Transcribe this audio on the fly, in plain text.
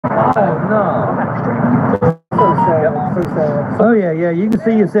Oh, no. So sad. So sad. Oh, yeah, yeah. You can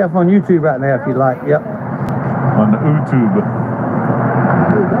see yourself on YouTube right now if you like. Yep. On the YouTube.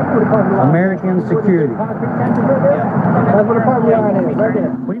 American Security. That's what the parking lot is, right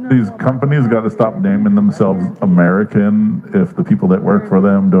there. These companies got to stop naming themselves American if the people that work for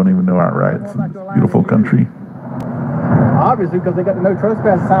them don't even know our rights in this beautiful country. Obviously, because they got the no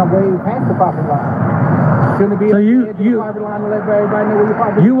trespass sign way past the property line. Shouldn't it be So at the edge of the property line to let everybody know where your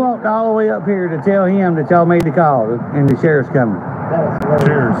property you walked all the way up here to tell him that y'all made the call and the sheriff's coming.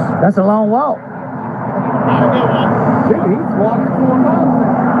 Cheers. That's a long walk. Dude, he's walking 4 miles.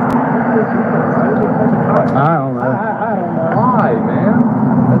 I don't know. I don't know. Why, man?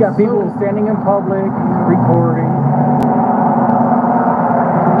 You got people standing in public, recording.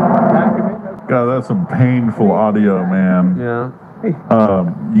 God, that's some painful audio, man. Yeah.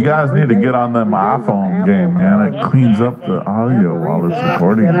 You guys need to get on them iPhone game, man. It cleans up the audio while it's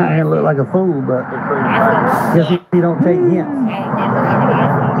recording. And I look like a fool, but guess you don't take hints.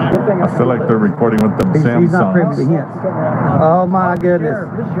 I feel like they're recording with them He's not privy to Samsungs. hints. Oh my goodness.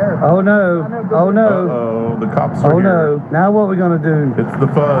 Oh no. Oh no. Uh-oh, the cops are Oh here. no. Now what are we gonna do? It's the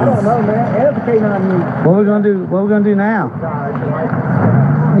I don't fuzz. know, man. And it's a K9 unit. What are we gonna do? What are we gonna do now?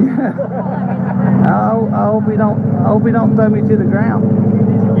 I hope we don't throw me to the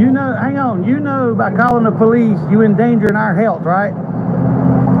ground. You know, hang on. You know, by calling the police, you endangering our health, right?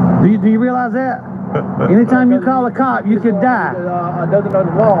 Do you realize that? Anytime you call a cop, you could die. Doesn't know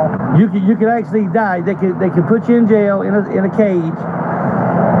the law. You could actually die. They could put you in jail in a cage,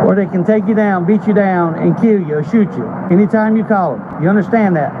 or they can take you down, beat you down, and kill you or shoot you. Anytime you call them. You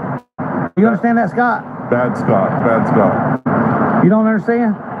understand that? You understand that, Scott? Bad Scott. Bad Scott. You don't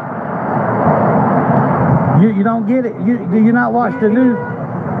understand? You don't get it. Do you not watch the news?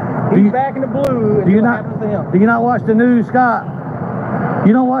 He's back in the blue. Do you not watch the news, Scott?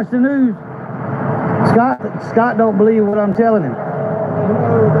 You don't watch the news? Scott don't believe what I'm telling him.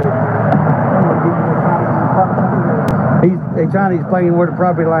 He's trying to explain where the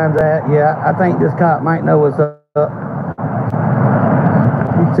property line's at. Yeah, I think this cop might know what's up.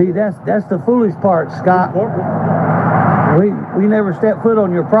 See, that's the foolish part, Scott. We never step foot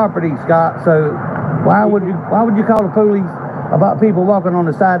on your property, Scott. So why would you call the police about people walking on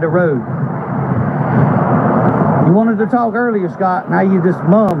the side of the road? You wanted to talk earlier, Scott. Now you just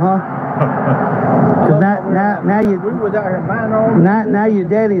mum, huh? Now your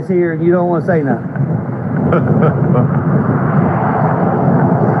daddy's here and you don't want to say nothing.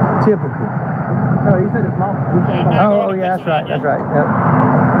 Typical. No, he said his mom. Oh yeah, that's right. That's right. Yep.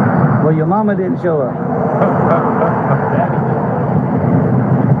 Well, your mama didn't show up.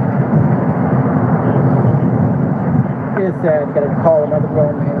 It's sad. You gotta call another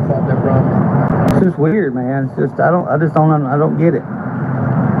grown man to solve that problem. It's just weird, man. It's just I don't get it.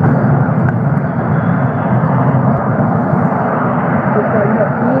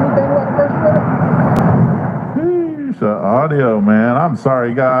 The audio, man. I'm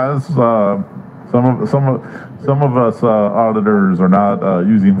sorry, guys. Some of us auditors are not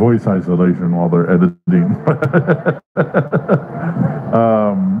using voice isolation while they're editing.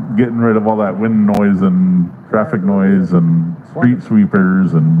 Getting rid of all that wind noise and traffic noise and street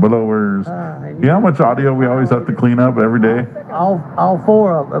sweepers and blowers. You know how much audio we always have to clean up every day? About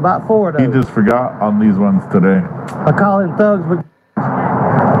four of He those. just forgot on these ones today. I call him thugs, but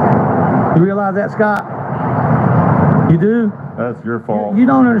you realize that, Scott? You do? That's your fault. You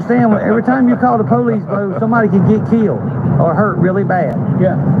don't understand. Every time you call the police, bro, somebody can get killed or hurt really bad.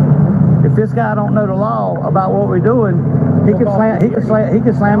 Yeah. If this guy don't know the law about what we're doing, he could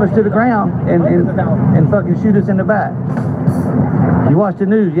slam us to the ground and fucking shoot us in the back. You watch the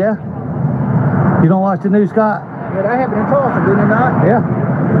news, yeah? You don't watch the news, Scott? Yeah, that happened in Charleston, didn't it not? Yeah.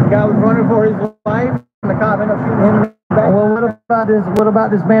 The guy was running for his life, and the cop ended up shooting him in the back. Well, what about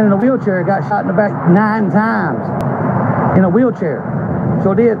this man in a wheelchair got shot in the back 9 times in a wheelchair?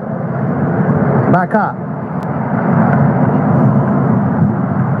 So did by a cop.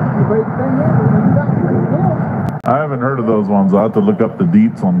 I haven't heard of those ones. I'll have to look up the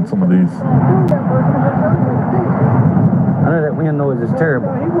deets on some of these. I know that wind noise is terrible.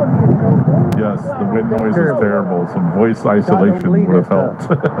 Yes, the wind noise is terrible. Some voice isolation would have helped.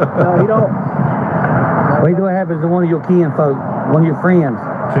 No, you don't. Wait till it happens to one of your kinfolk, one of your friends.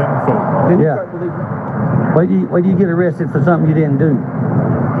 Kinfolk. Yeah. Wait till you get arrested for something you didn't do.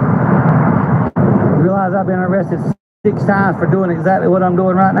 You realize I've been arrested 6 times for doing exactly what I'm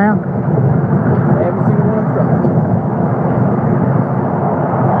doing right now? Every single one struck.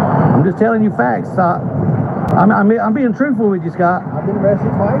 I'm just telling you facts, Scott. I'm being truthful with you, Scott. I've been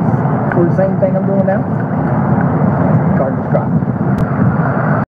arrested twice for the same thing I'm doing now. Charges dropped.